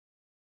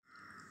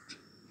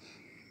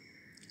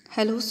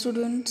Hello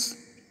students,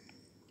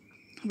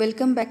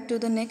 welcome back to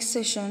the next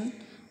session.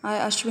 I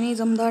Ashwini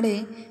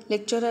Zamdade,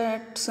 lecturer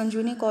at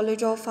Sanjivani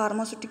College of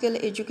Pharmaceutical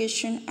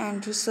Education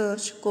and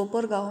Research,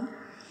 Kopargaon.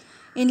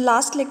 In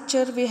last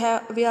lecture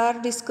we are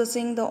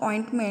discussing the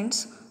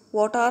ointments.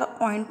 What are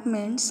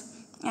ointments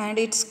and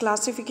its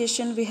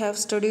classification we have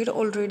studied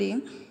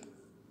already.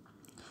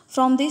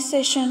 From this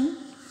session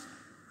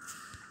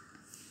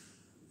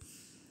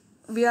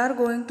we are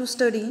going to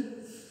study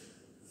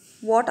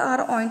what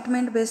are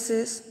ointment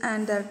bases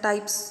and their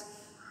types.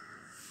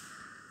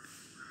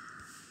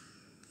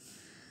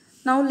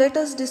 Now let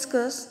us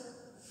discuss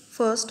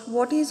first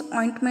what is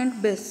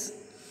ointment base.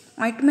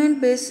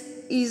 Ointment base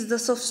is the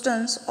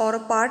substance or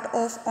a part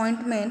of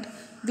ointment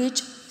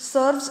which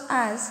serves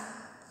as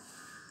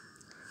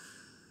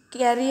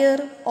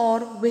carrier or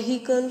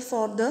vehicle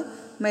for the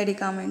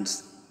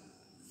medicaments.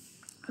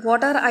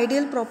 What are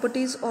ideal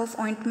properties of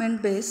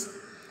ointment base?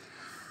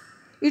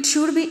 It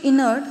should be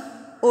inert,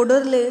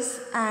 odorless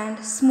and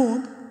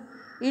smooth.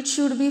 It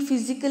should be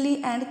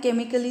physically and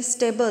chemically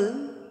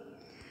stable.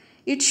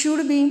 It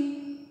should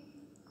be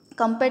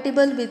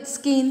compatible with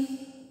skin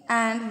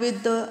and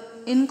with the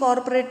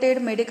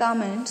incorporated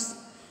medicaments.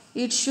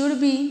 It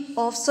should be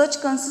of such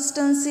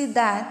consistency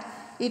that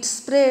it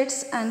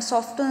spreads and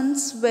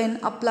softens when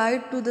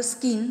applied to the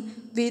skin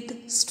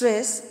with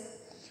stress.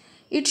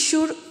 It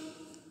should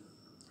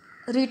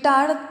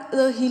retard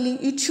the healing.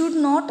 It should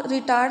not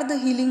retard the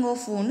healing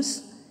of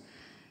wounds,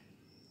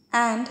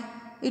 and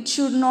it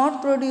should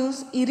not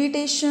produce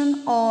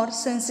irritation or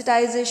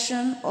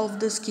sensitization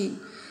of the skin.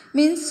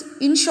 Means,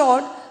 in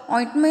short,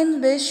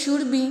 ointment base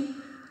should be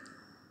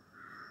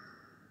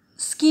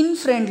skin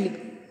friendly.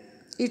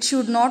 It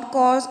should not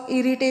cause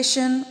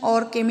irritation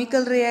or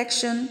chemical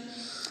reaction.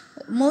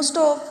 Most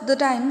of the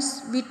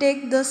times we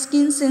take the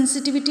skin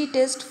sensitivity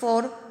test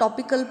for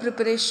topical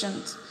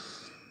preparations.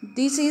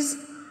 This is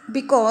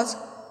because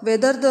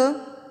whether the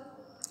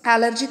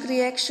allergic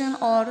reaction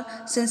or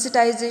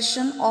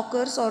sensitization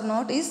occurs or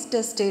not is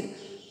tested.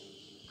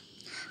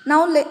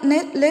 Now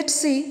let's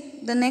see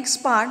the next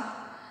part,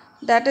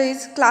 that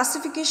is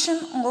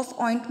classification of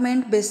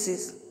ointment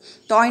bases.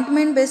 The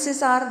ointment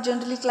bases are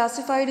generally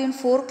classified in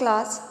four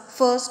classes.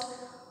 First,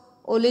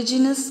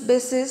 oleaginous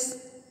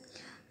bases,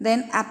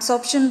 then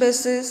absorption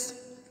bases,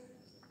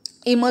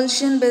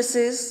 emulsion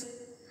bases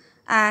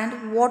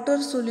and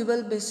water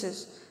soluble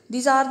bases.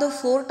 These are the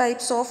four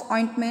types of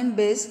ointment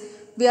base.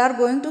 We are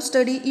going to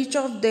study each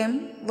of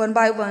them one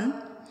by one.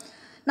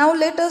 Now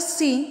let us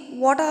see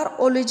what are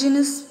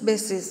oleaginous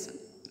bases.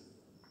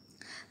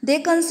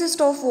 They consist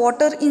of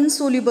water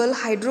insoluble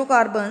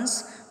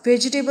hydrocarbons,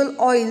 vegetable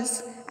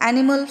oils,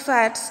 animal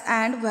fats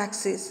and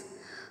waxes.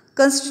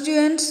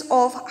 Constituents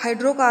of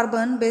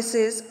hydrocarbon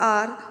bases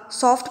are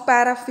soft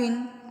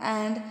paraffin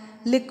and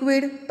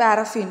liquid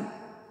paraffin.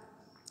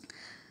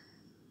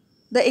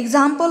 The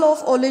example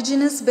of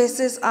oleaginous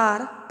bases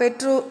are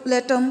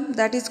petrolatum,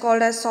 that is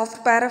called as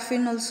soft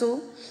paraffin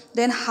also,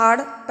 then hard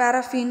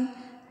paraffin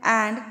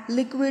and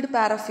liquid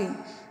paraffin.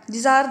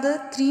 These are the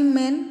three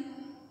main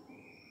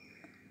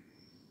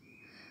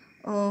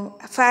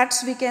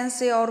fats we can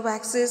say, or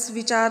waxes,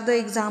 which are the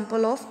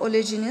example of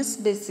oleaginous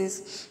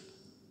bases.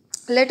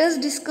 Let us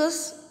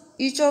discuss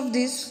each of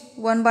these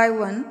one by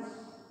one.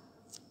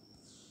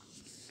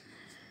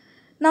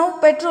 Now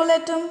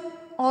petrolatum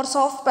or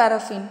soft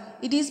paraffin,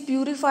 it is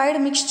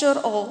purified mixture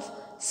of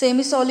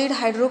semi-solid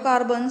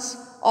hydrocarbons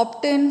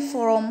obtained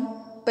from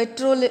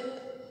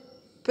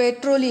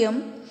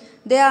petroleum.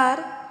 There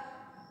are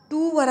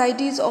two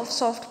varieties of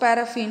soft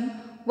paraffin.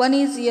 One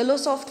is yellow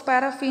soft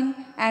paraffin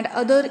and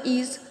other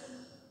is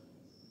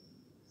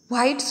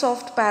white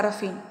soft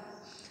paraffin.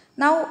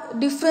 Now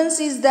difference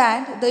is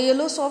that the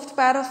yellow soft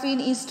paraffin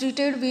is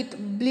treated with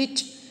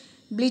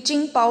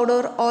bleaching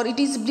powder, or it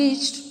is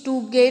bleached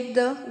to get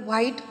the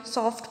white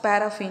soft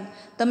paraffin.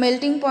 The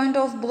melting point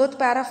of both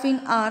paraffin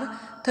are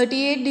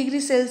 38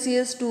 degrees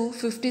Celsius to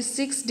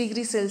 56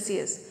 degrees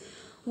Celsius.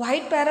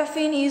 White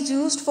paraffin is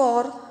used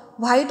for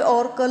white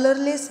or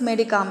colorless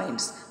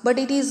medicaments, but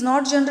it is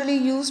not generally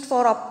used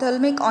for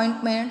ophthalmic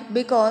ointment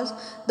because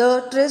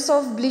the trace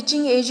of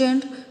bleaching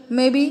agent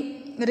may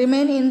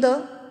remain in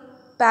the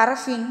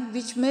paraffin,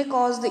 which may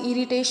cause the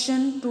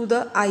irritation to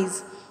the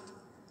eyes.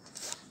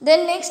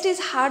 Then next is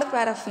hard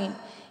paraffin.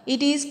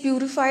 It is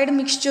purified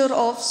mixture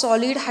of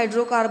solid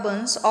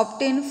hydrocarbons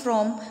obtained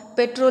from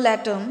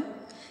petrolatum.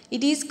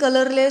 It is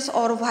colorless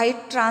or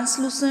white,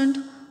 translucent,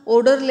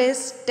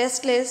 odorless,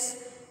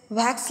 tasteless,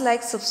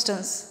 wax-like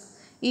substance.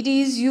 It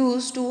is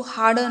used to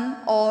harden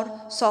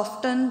or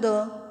soften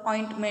the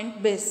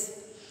ointment base.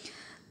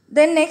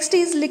 Then next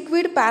is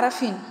liquid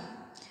paraffin.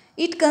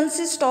 It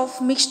consists of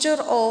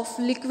mixture of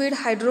liquid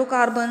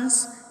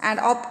hydrocarbons and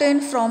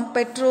obtained from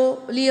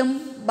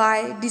petroleum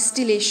by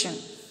distillation.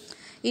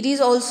 It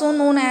is also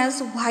known as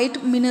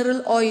white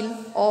mineral oil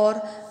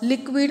or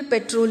liquid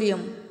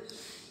petroleum.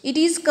 It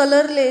is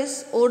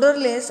colorless,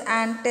 odorless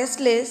and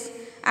tasteless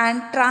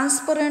and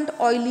transparent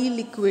oily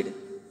liquid.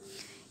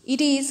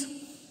 It is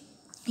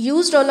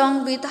used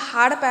along with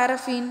hard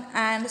paraffin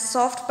and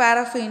soft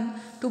paraffin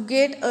to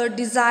get a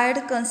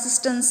desired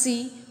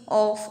consistency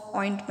of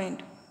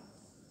ointment.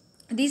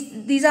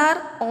 These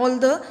are all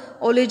the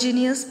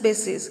oleaginous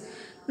bases.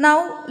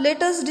 Now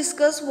let us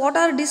discuss what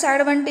are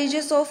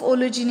disadvantages of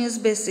oleaginous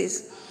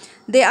bases.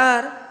 They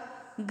are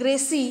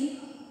greasy,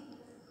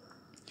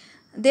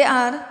 they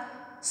are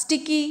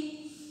sticky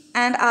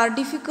and are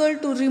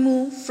difficult to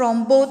remove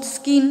from both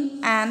skin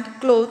and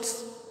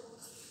clothes.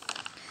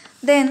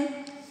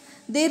 Then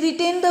they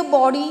retain the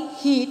body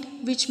heat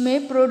which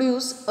may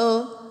produce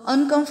a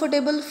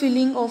uncomfortable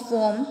feeling of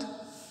warmth.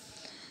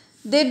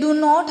 They do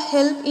not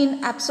help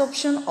in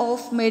absorption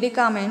of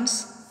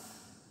medicaments.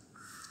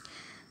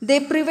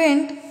 They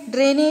prevent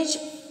drainage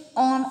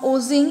on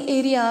oozing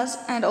areas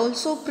and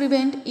also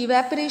prevent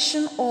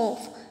evaporation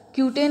of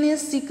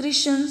cutaneous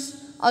secretions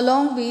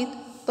along with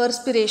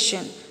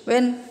perspiration.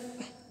 When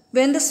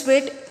the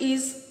sweat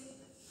is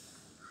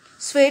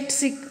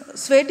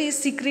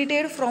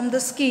secreted from the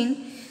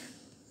skin,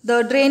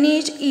 the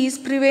drainage is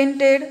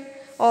prevented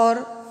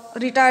or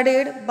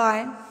retarded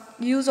by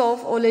use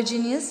of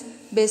oleaginous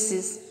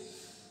bases.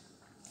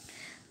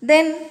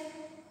 Then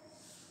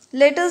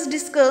let us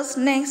discuss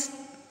next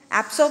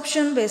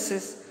absorption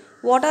bases.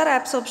 What are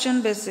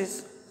absorption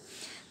bases?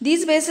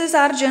 These bases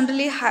are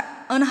generally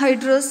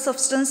anhydrous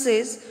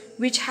substances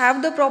which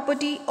have the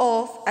property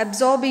of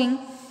absorbing,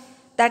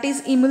 that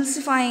is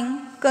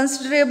emulsifying,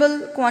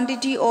 considerable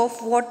quantity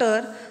of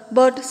water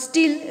but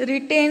still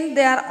retain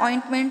their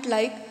ointment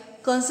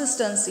like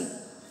consistency.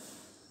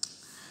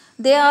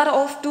 They are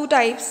of two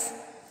types.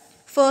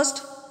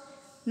 First,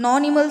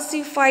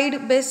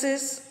 non-emulsified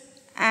bases,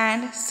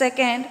 and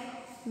second,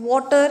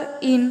 water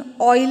in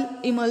oil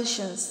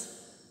emulsions.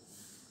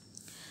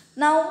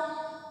 Now,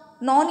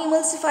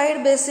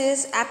 non-emulsified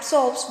bases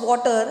absorbs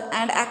water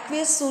and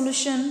aqueous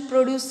solution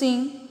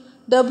producing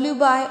W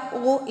by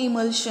O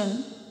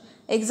emulsion.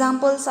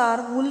 Examples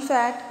are wool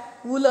fat,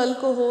 wool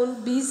alcohol,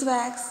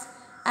 beeswax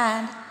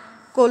and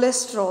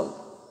cholesterol.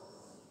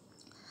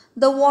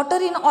 The water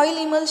in oil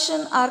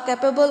emulsion are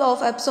capable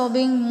of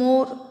absorbing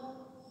more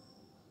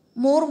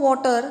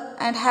water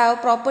and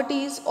have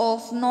properties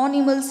of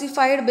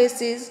non-emulsified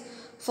bases.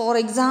 For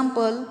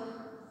example,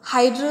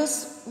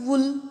 hydrous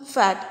wool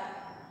fat,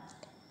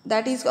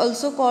 that is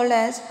also called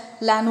as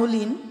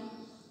lanolin.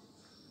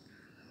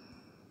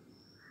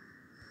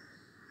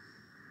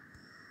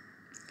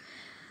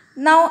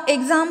 Now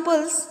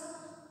examples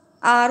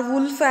are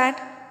wool fat,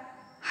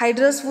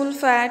 hydrous wool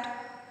fat,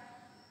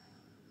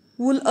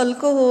 wool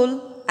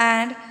alcohol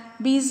and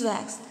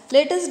beeswax.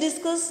 Let us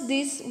discuss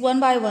this one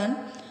by one.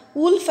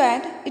 Wool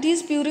fat, it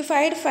is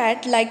purified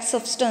fat-like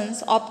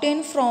substance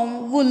obtained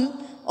from wool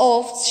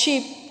of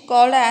sheep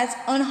called as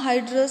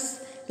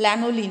anhydrous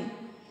lanolin.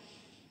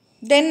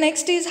 Then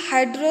next is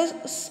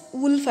hydrous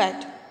wool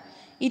fat.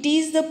 It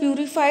is the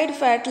purified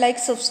fat-like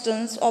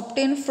substance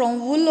obtained from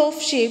wool of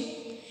sheep.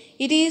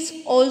 It is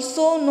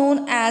also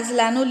known as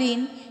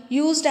lanolin,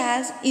 used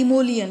as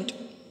emollient.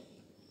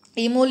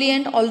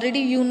 Emollient, already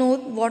you know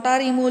what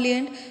are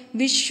emollient,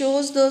 which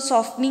shows the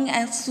softening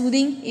and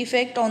soothing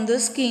effect on the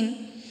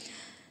skin.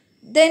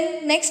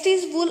 Then next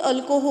is wool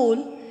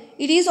alcohol.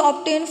 It is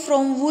obtained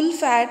from wool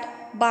fat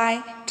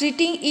by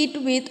treating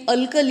it with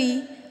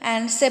alkali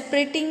and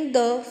separating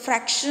the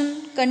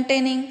fraction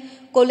containing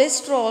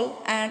cholesterol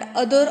and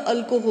other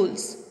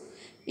alcohols.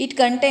 It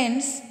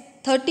contains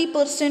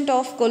 30%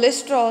 of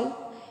cholesterol.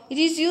 It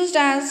is used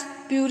as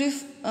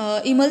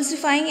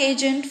emulsifying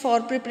agent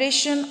for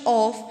preparation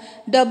of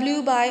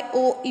W by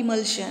O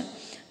emulsion.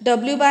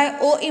 W by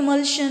O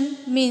emulsion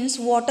means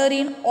water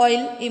in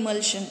oil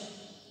emulsion.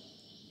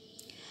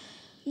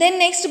 Then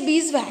next,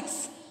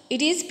 beeswax.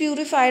 It is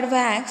purified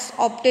wax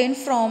obtained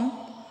from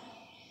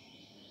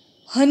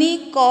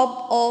honey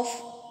cob of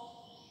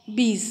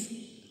bees.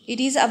 It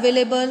is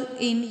available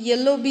in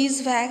yellow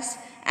beeswax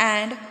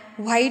and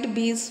white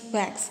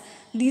beeswax.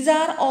 These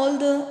are all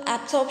the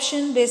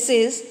absorption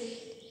bases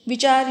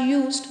which are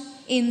used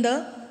in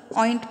the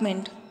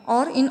ointment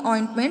or in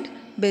ointment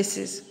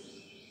bases.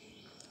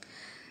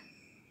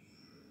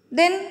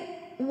 Then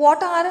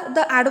what are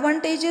the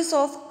advantages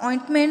of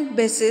ointment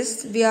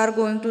bases we are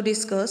going to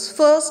discuss.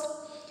 First,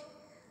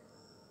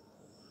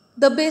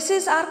 the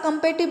bases are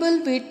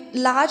compatible with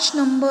large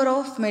number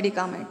of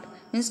medicament.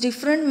 Means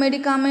different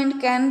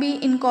medicament can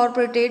be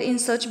incorporated in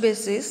such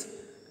bases.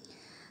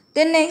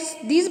 Then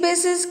next, these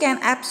bases can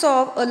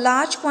absorb a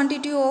large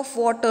quantity of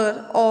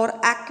water or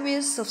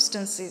aqueous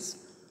substances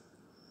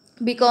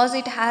because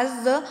it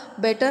has the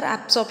better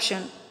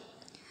absorption.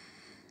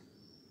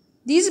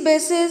 These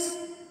bases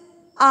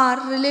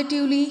are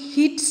relatively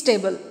heat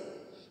stable,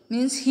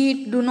 means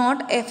heat do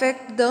not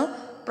affect the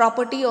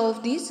property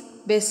of these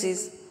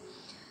bases.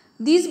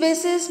 These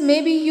bases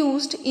may be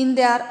used in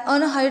their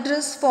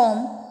anhydrous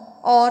form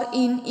or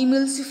in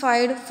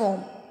emulsified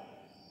form.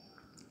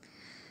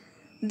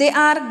 They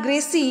are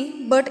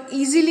greasy but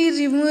easily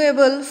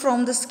removable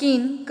from the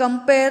skin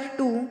compared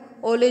to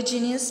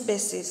oleaginous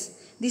bases.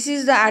 This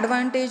is the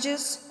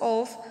advantages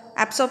of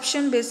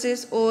absorption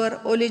bases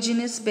over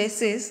oleaginous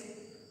bases.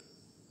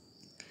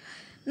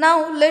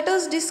 Now let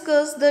us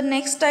discuss the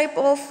next type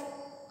of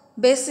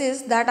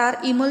bases, that are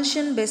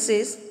emulsion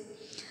bases.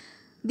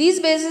 These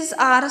bases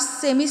are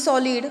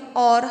semi-solid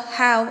or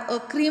have a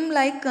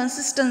cream-like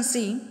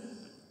consistency.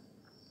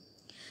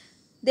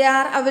 They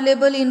are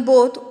available in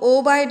both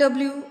O by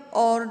W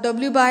or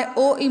W by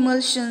O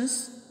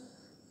emulsions.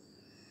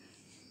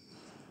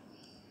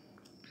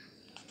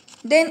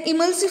 Then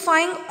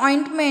emulsifying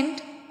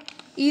ointment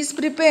is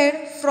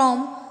prepared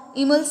from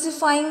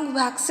emulsifying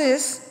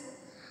waxes,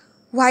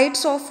 white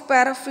soft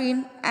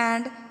paraffin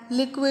and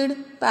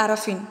liquid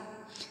paraffin.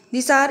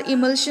 These are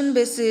emulsion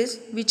bases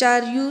which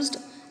are used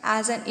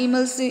as an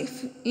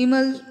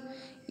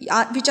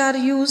which are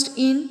used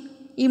in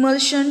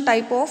emulsion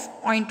type of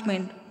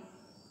ointment.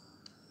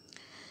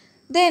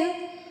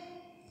 Then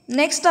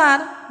next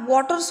are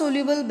water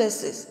soluble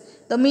bases.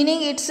 The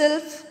meaning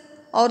itself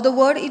or the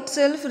word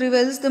itself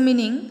reveals the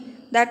meaning,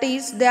 that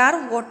is, they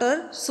are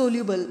water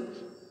soluble.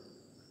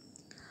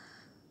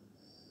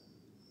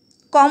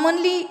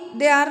 Commonly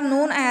they are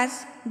known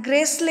as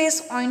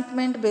graceless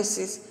ointment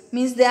bases,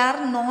 means they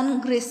are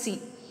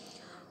non-greasy.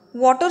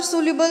 Water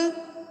soluble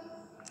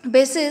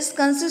bases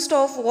consist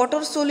of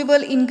water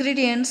soluble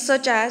ingredients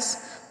such as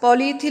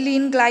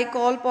polyethylene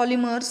glycol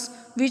polymers,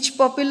 which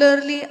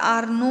popularly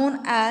are known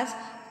as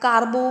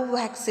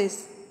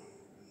carbowaxes.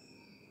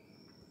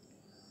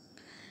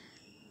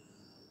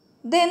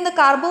 Then the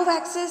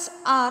carbowaxes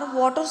are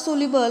water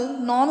soluble,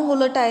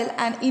 non-volatile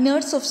and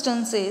inert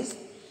substances.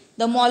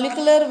 The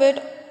molecular weight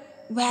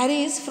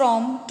varies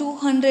from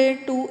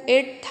 200 to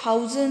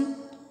 8,000.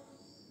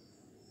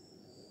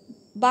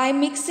 By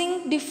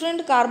mixing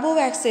different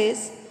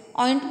carbowaxes,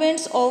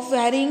 ointments of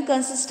varying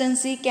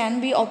consistency can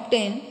be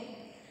obtained.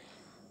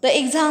 The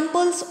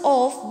examples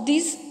of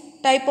this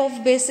type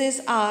of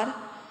bases are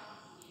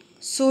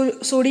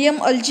sodium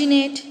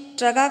alginate,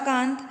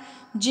 tragacanth,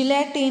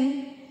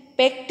 gelatin,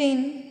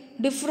 pectin,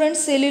 different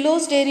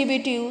cellulose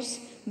derivatives,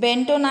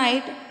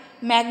 bentonite,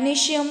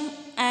 magnesium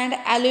and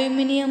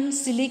aluminium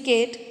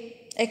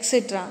silicate,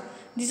 etc.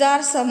 These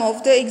are some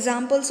of the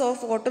examples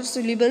of water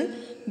soluble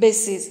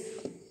bases.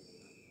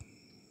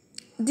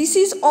 This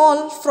is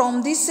all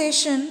from this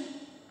session.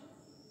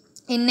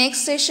 In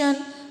next session,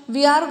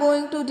 we are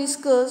going to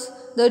discuss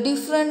the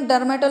different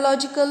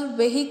dermatological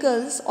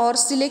vehicles or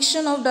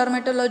selection of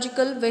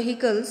dermatological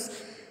vehicles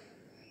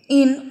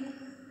in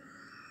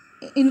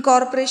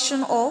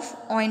incorporation of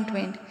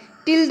ointment.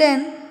 Till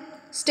then,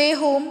 stay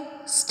home,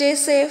 stay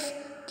safe,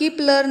 keep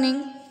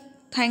learning.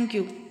 Thank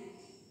you.